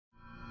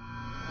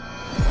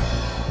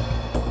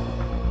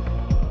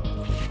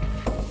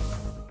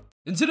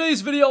In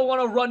today's video, I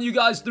want to run you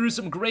guys through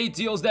some great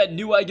deals that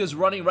Newegg is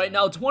running right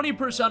now.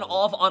 20%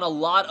 off on a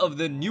lot of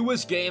the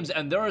newest games,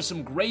 and there are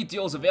some great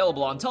deals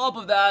available. On top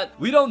of that,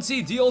 we don't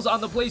see deals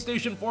on the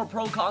PlayStation 4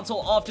 Pro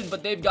console often,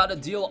 but they've got a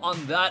deal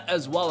on that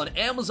as well. And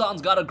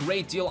Amazon's got a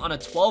great deal on a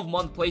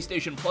 12-month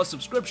PlayStation Plus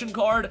subscription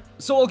card,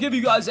 so I'll give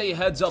you guys a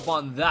heads up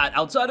on that.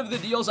 Outside of the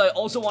deals, I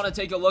also want to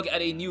take a look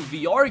at a new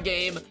VR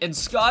game in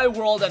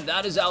Skyworld, and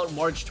that is out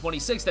March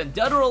 26th. And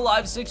Dead or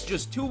Alive 6,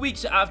 just 2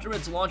 weeks after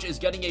its launch, is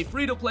getting a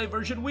free-to-play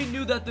version. We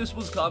knew that this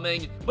was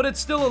coming, but it's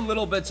still a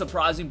little bit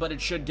surprising, but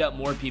it should get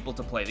more people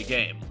to play the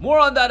game. More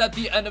on that at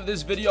the end of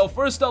this video.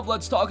 First up,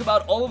 let's talk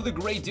about all of the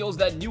great deals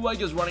that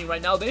Newegg is running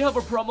right now. They have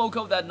a promo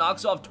code that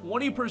knocks off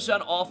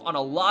 20% off on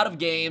a lot of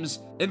games,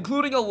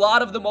 including a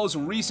lot of the most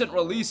recent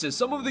releases.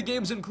 Some of the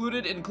games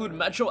included include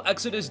Metro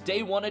Exodus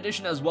Day 1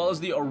 Edition as well as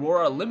the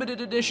Aurora Limited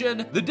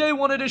Edition. The Day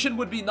 1 Edition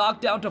would be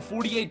knocked down to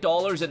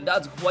 $48, and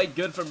that's quite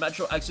good for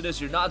Metro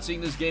Exodus. You're not seeing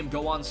this game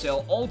go on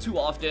sale all too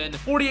often.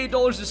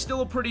 $48 is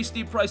still a pretty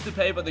steep price to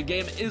pay, but the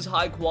game is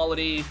high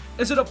quality.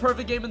 Is it a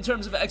perfect game in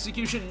terms of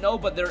execution? No,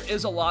 but there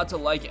is a lot to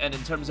like, and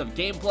in terms of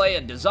gameplay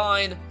and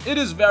design, it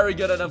is very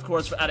good, and of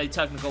course, at a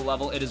technical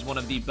level, it is one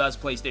of the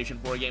best PlayStation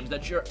 4 games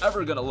that you're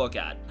ever gonna look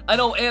at. I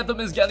know Anthem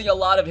is getting a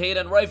lot of hate,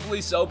 and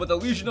rightfully so, but the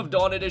Legion of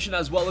Dawn Edition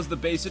as well as the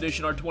base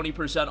edition are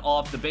 20%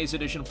 off. The base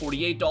edition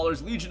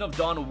 $48, Legion of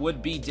Dawn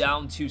would be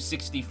down to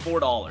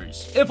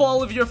 $64. If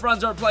all of your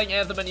friends are playing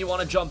Anthem and you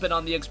want to jump in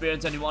on the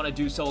experience and you want to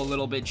do so a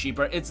little bit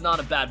cheaper, it's not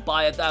a bad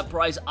buy at that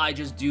price. I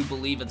just do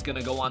believe it's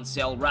gonna go on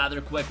sale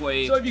rather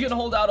quickly, so if you can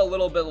hold out a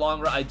little bit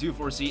longer, I do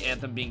foresee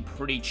Anthem being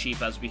pretty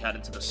cheap as we head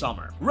into the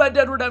summer. Red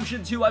Dead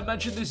Redemption 2, I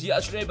mentioned this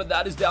yesterday, but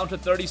that is down to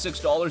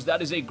 $36.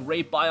 That is a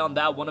great buy on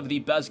that. One of the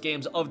best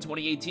games of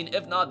 2018,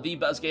 if not the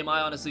best game.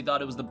 I honestly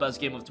thought it was the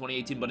best game of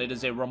 2018, but it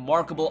is a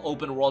remarkable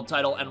open world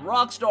title, and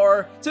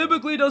Rockstar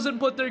typically doesn't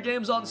put their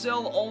games on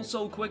sale all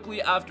so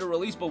quickly after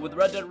release, but with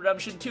Red Dead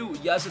Redemption 2,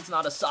 yes, it's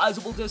not a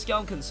sizable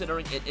discount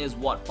considering it is,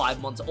 what,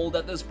 5 months old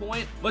at this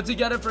point, but to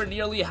get it for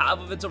nearly half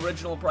of its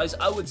original price,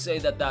 I would say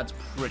that that's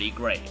pretty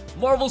great.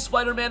 Marvel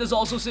Spider-Man is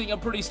also seeing a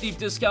pretty steep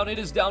discount. It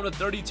is down to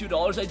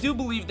 $32. I do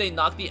believe they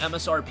knocked the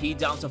MSRP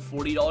down to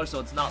 $40, so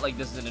it's not like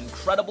this is an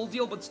incredible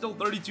deal, but still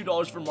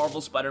 $32 for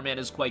Marvel Spider-Man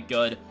is quite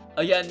good.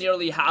 Again,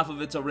 nearly half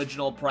of its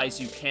original price.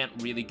 You can't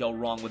really go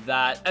wrong with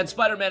that. And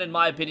Spider-Man, in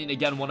my opinion,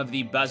 again, one of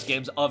the best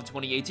games of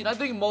 2018. I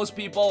think most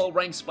people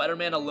rank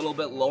Spider-Man a little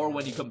bit lower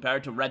when you compare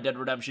it to Red Dead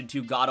Redemption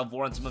 2, God of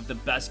War, and some of the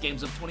best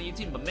games of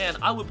 2018. But man,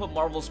 I would put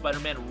Marvel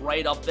Spider-Man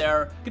right up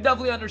there. Could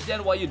definitely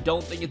understand why you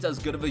don't think it's as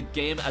good of a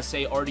game as,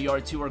 say,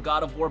 RDR2 or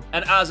God of War.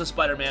 And as a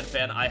Spider-Man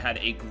fan, I had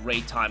a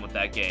great time with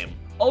that game.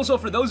 Also,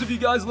 for those of you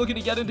guys looking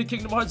to get into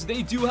Kingdom Hearts,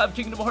 they do have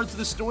Kingdom Hearts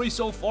The Story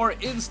so far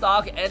in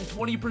stock and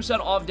 20%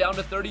 off down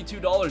to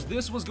 $32.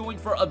 This was going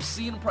for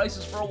obscene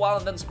prices for a while,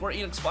 and then Square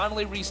Enix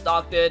finally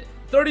restocked it.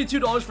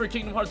 $32 for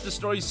Kingdom Hearts The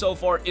Story so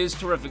far is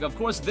terrific. Of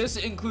course, this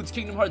includes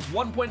Kingdom Hearts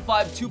 1.5,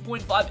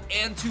 2.5,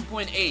 and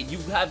 2.8. You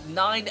have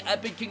 9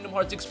 epic Kingdom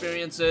Hearts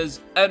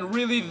experiences, and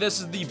really, this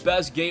is the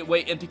best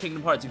gateway into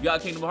Kingdom Hearts. You've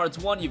got Kingdom Hearts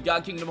 1, you've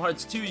got Kingdom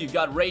Hearts 2, you've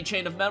got Ray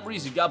Chain of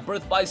Memories, you've got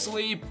Birth by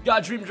Sleep, you've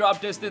got Dream Drop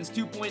Distance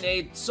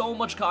 2.8, so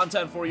much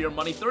content for your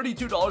money.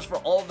 $32 for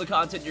all of the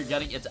content you're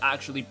getting, it's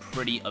actually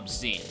pretty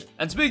obscene.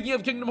 And speaking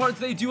of Kingdom Hearts,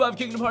 they do have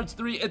Kingdom Hearts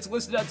 3. It's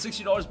listed at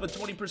 $60, but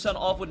 20%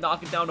 off would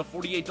knock it down to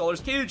 $48.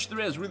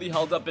 KH3 has really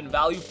held up in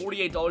value.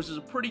 $48 is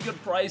a pretty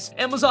good price.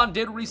 Amazon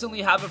did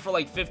recently have it for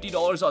like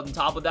 $50. On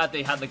top of that,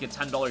 they had like a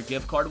 $10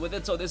 gift card with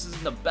it, so this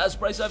isn't the best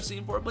price I've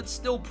seen for it, but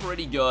still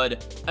pretty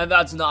good, and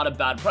that's not a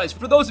bad price.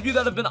 For those of you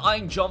that have been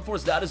eyeing Jump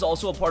Force, that is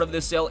also a part of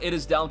this sale. It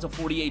is down to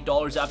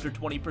 $48 after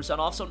 20%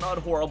 off, so not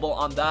horrible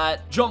on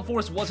that. Jump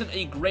Force wasn't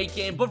a great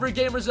game, but for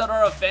gamers that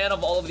are a fan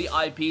of all of the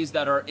IPs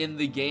that are in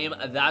the game,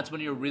 that's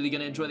when you're really going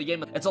to enjoy the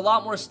game. It's a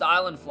lot more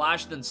style and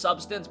flash than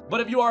substance,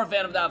 but if you are a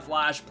fan of that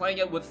flash, playing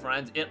it with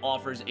friends, it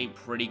offers a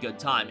pretty good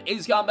time.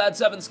 Ace Combat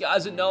 7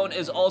 Skies Unknown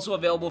is also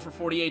available for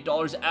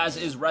 $48, as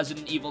is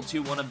Resident Evil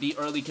 2, one of the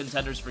early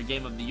contenders for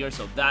Game of the Year,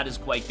 so that is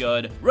quite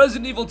good.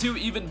 Resident Evil 2,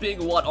 even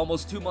being, what,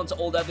 almost 2 months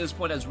old at this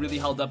point, has really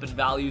held up in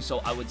value, so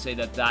I would say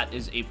that that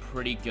is a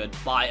pretty good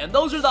buy. And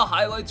those are the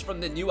highlights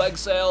from the Newegg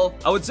sale.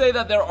 I would say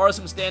that there are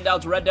some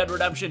standouts: Red Dead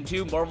Redemption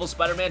 2, Marvel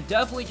Spider-Man,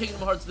 definitely Kingdom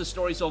Hearts The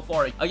Story so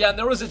far. Again,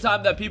 there was a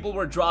time that people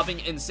were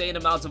dropping insane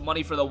amounts of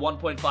money for the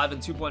 1.5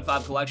 and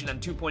 2.5 collection, and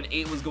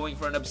 2.8 was going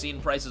for an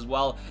obscene price as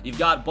well. You've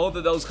got both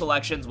of those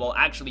collections, well,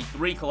 actually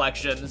 3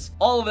 collections.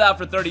 All of that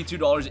for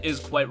 $32 is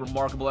quite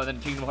remarkable, and then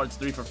Kingdom Hearts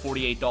 3 for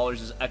 $48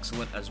 is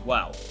excellent as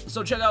well.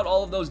 So check out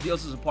all of those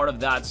deals as a part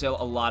of that sale.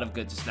 A lot of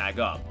good to snag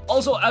up.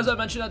 Also, as I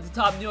mentioned at the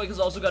top, Newegg has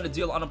also got a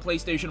deal on a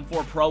PlayStation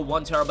 4 Pro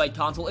 1TB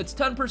console. It's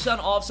 10%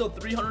 off, so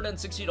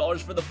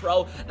 $360 for the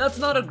Pro. That's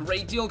not a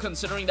great deal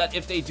considering that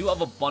if they do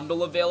have a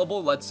bundle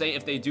available, let's say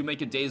if they do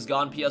make a Days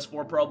Gone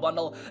PS4 Pro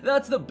bundle,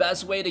 that's the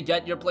best way to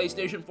get your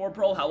PlayStation 4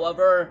 Pro.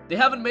 However, they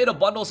haven't made a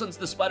bundle bundle since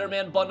the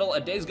Spider-Man bundle. A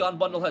Days Gone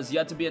bundle has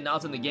yet to be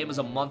announced and the game is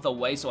a month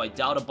away, so I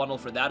doubt a bundle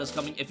for that is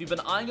coming. If you've been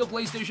eyeing a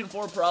PlayStation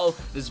 4 Pro,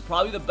 this is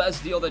probably the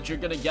best deal that you're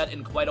gonna get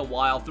in quite a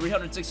while.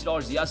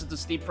 $360, yes, it's a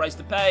steep price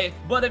to pay,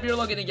 but if you're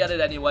looking to get it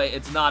anyway,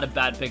 it's not a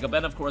bad pickup.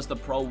 And of course, the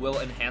Pro will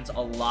enhance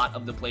a lot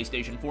of the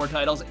PlayStation 4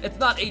 titles. It's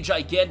not a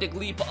gigantic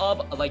leap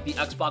up like the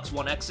Xbox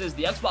One X is.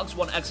 The Xbox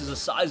One X is a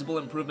sizable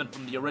improvement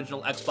from the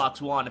original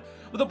Xbox One.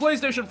 With the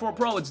PlayStation 4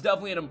 Pro, it's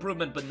definitely an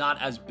improvement, but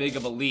not as big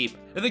of a leap.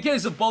 In the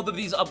case of both of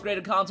these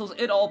upgraded consoles,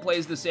 it all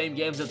plays the same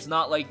games. It's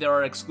not like there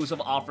are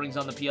exclusive offerings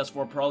on the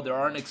PS4 Pro. There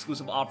aren't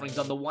exclusive offerings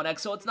on the One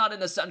X, so it's not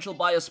an essential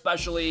buy,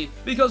 especially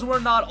because we're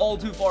not all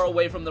too far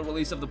away from the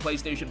release of the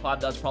PlayStation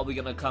 5 that's probably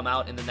going to come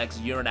out in the next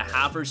year and a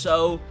half or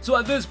so. So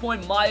at this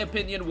point, my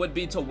opinion would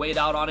be to wait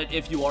out on it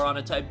if you are on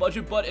a tight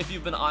budget, but if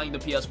you've been eyeing the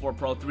PS4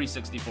 Pro,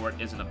 $360 for it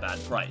isn't a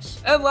bad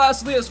price. And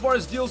lastly, as far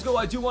as deals go,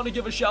 I do want to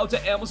give a shout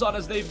to Amazon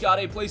as they've got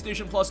a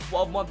PlayStation Plus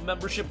 12-month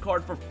membership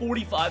card for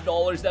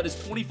 $45. That is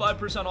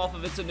 25% off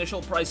of its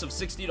initial price of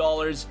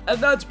 $60, and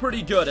that's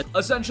pretty good.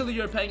 Essentially,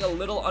 you're paying a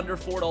little under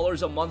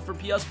 $4 a month for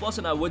PS Plus,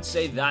 and I would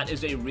say that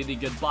is a really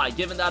good buy.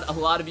 Given that a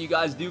lot of you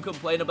guys do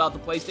complain about the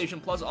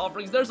PlayStation Plus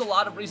offerings, there's a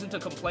lot of reason to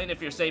complain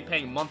if you're, say,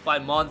 paying month by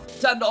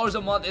month. $10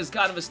 a month is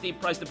kind of a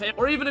steep price to pay,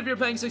 or even if you're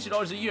paying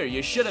 $60 a year,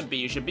 you shouldn't be.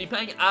 You should be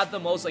paying at the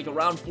most like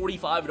around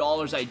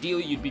 $45.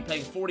 Ideally, you'd be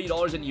paying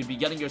 $40 and you'd be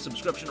getting your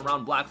subscription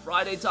around Black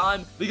Friday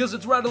time because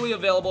it's readily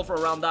available for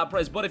around that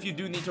price. But if you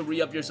do need to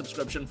re-up your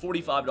subscription,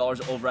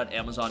 $45 over at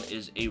Amazon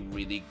is a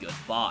really good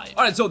buy.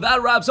 Alright, so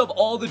that wraps up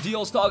all the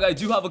deals talk. I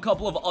do have a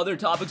couple of other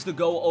topics to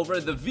go over.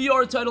 The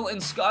VR title in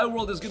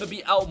Skyworld is going to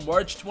be out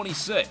March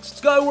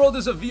 26th. Skyworld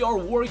is a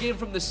VR war game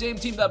from the same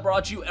team that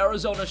brought you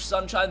Arizona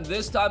Sunshine.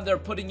 This time, they're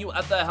putting you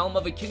at the helm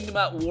of a kingdom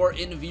at war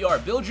in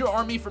VR. Build your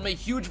army from a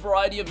huge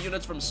variety of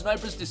units, from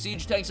snipers to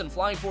siege tanks and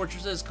flying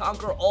fortresses,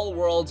 conquer all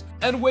worlds,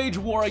 and wage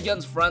war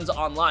against friends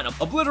online.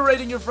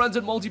 Obliterating your friends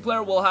in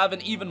multiplayer will have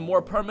an even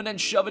more permanent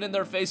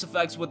shove-it-in-their-face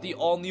effects with the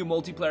all-new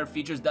multiplayer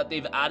features that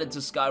they've added to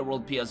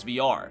Skyworld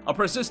PSVR. A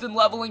persistent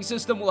leveling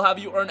system will have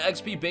you earn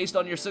XP based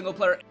on your single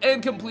player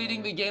and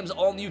completing the game's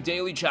all-new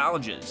daily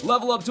challenges.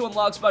 Level up to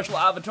unlock special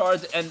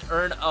avatars and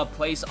earn a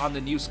place on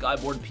the new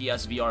Skyboard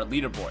PSVR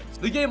leaderboards.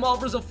 The game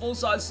offers a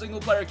full-size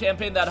single-player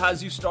campaign that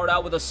has you start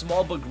out with a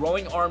small but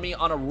growing army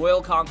on a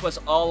royal conquest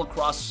all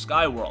across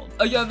Skyworld.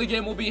 Again, the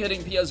game will be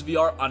hitting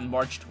PSVR on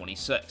March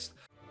 26th.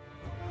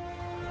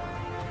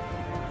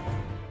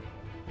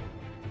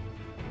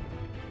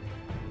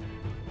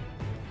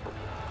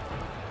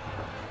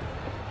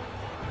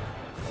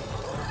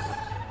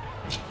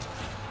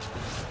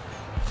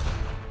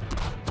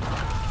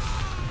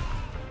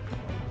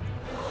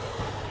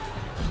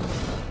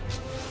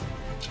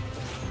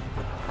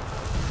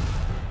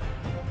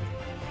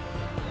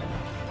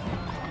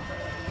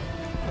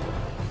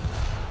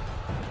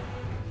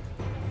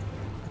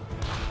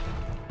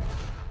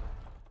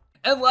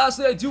 And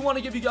lastly, I do want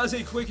to give you guys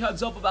a quick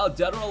heads up about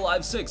Dead or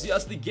Alive 6.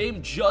 Yes, the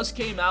game just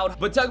came out,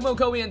 but Tecmo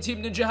Koei and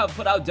Team Ninja have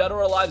put out Dead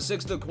or Alive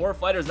 6 The Core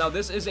Fighters. Now,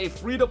 this is a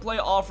free-to-play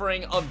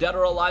offering of Dead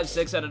or Alive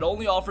 6, and it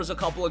only offers a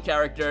couple of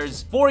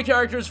characters. 4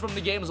 characters from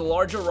the game's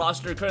larger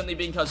roster, currently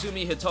being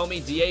Kazumi,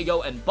 Hitomi,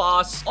 Diego, and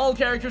Boss. All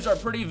characters are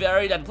pretty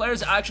varied, and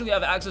players actually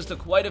have access to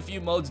quite a few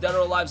modes. Dead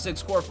or Alive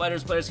 6 Core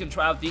Fighters players can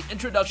try out the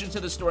Introduction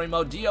to the Story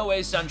mode,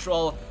 DOA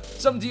Central,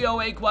 some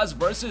DOA quests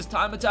versus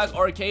Time Attack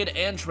Arcade,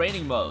 and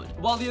Training mode.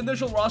 While the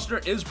initial roster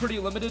is pretty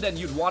limited and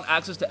you'd want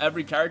access to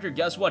every character,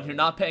 guess what? You're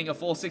not paying a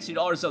full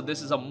 $60, so this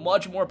is a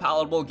much more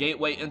palatable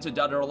gateway into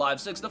Dead or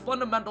Alive 6. The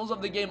fundamentals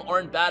of the game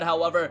aren't bad,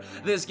 however,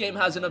 this game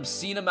has an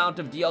obscene amount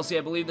of DLC.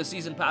 I believe the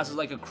Season Pass is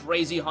like a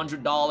crazy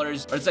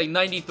 $100, or it's like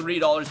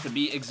 $93 to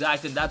be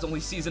exact, and that's only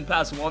Season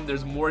Pass 1.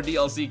 There's more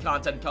DLC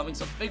content coming,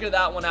 so figure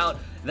that one out.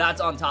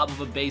 That's on top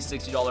of a base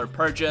 $60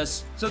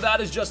 purchase. So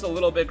that is just a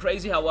little bit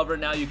crazy. However,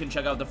 now you can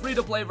check out the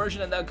free-to-play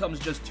version, and that comes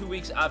just 2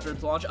 weeks after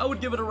its launch. I would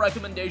give it a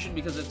recommendation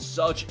because it's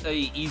such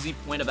a easy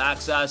point of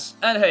access.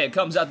 And hey, it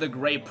comes at the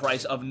great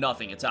price of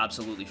nothing. It's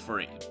absolutely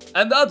free.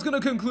 And that's gonna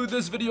conclude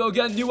this video.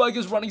 Again, Newegg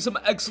is running some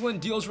excellent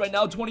deals right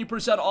now,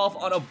 20% off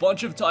on a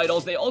bunch of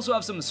titles. They also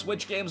have some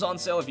Switch games on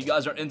sale. If you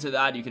guys are into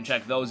that, you can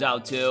check those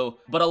out too.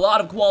 But a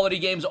lot of quality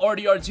games: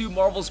 RDR2,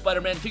 Marvel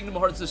Spider-Man, Kingdom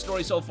Hearts The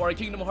Story So Far,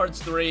 Kingdom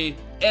Hearts 3,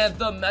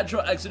 Anthem, Metro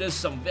Exodus,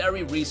 some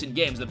very recent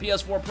games. The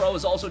PS4 Pro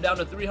is also down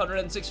to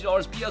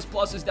 $360. PS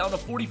Plus is down to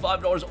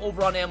 $45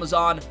 over on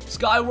Amazon.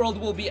 Skyworld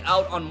will be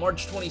out on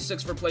March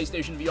 26th for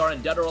PlayStation VR,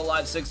 and Dead or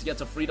Alive 6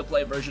 gets a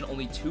free-to-play version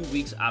only 2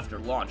 weeks after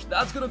launch.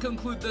 That's gonna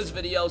conclude this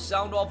video.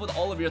 Sound off with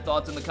all of your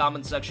thoughts in the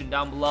comments section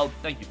down below.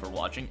 Thank you for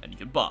watching, and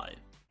goodbye.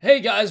 Hey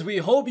guys, we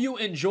hope you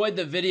enjoyed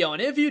the video, and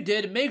if you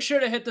did, make sure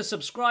to hit the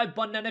subscribe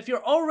button, and if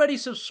you're already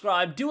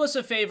subscribed, do us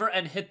a favor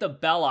and hit the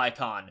bell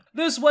icon.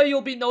 This way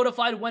you'll be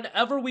notified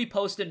whenever we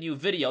post a new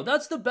video.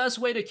 That's the best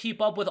way to keep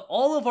up with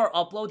all of our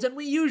uploads, and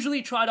we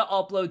usually try to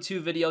upload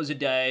 2 videos a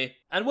day.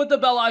 And with the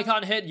bell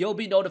icon hit, you'll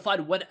be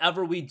notified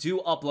whenever we do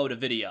upload a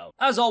video.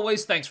 As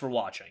always, thanks for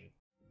watching.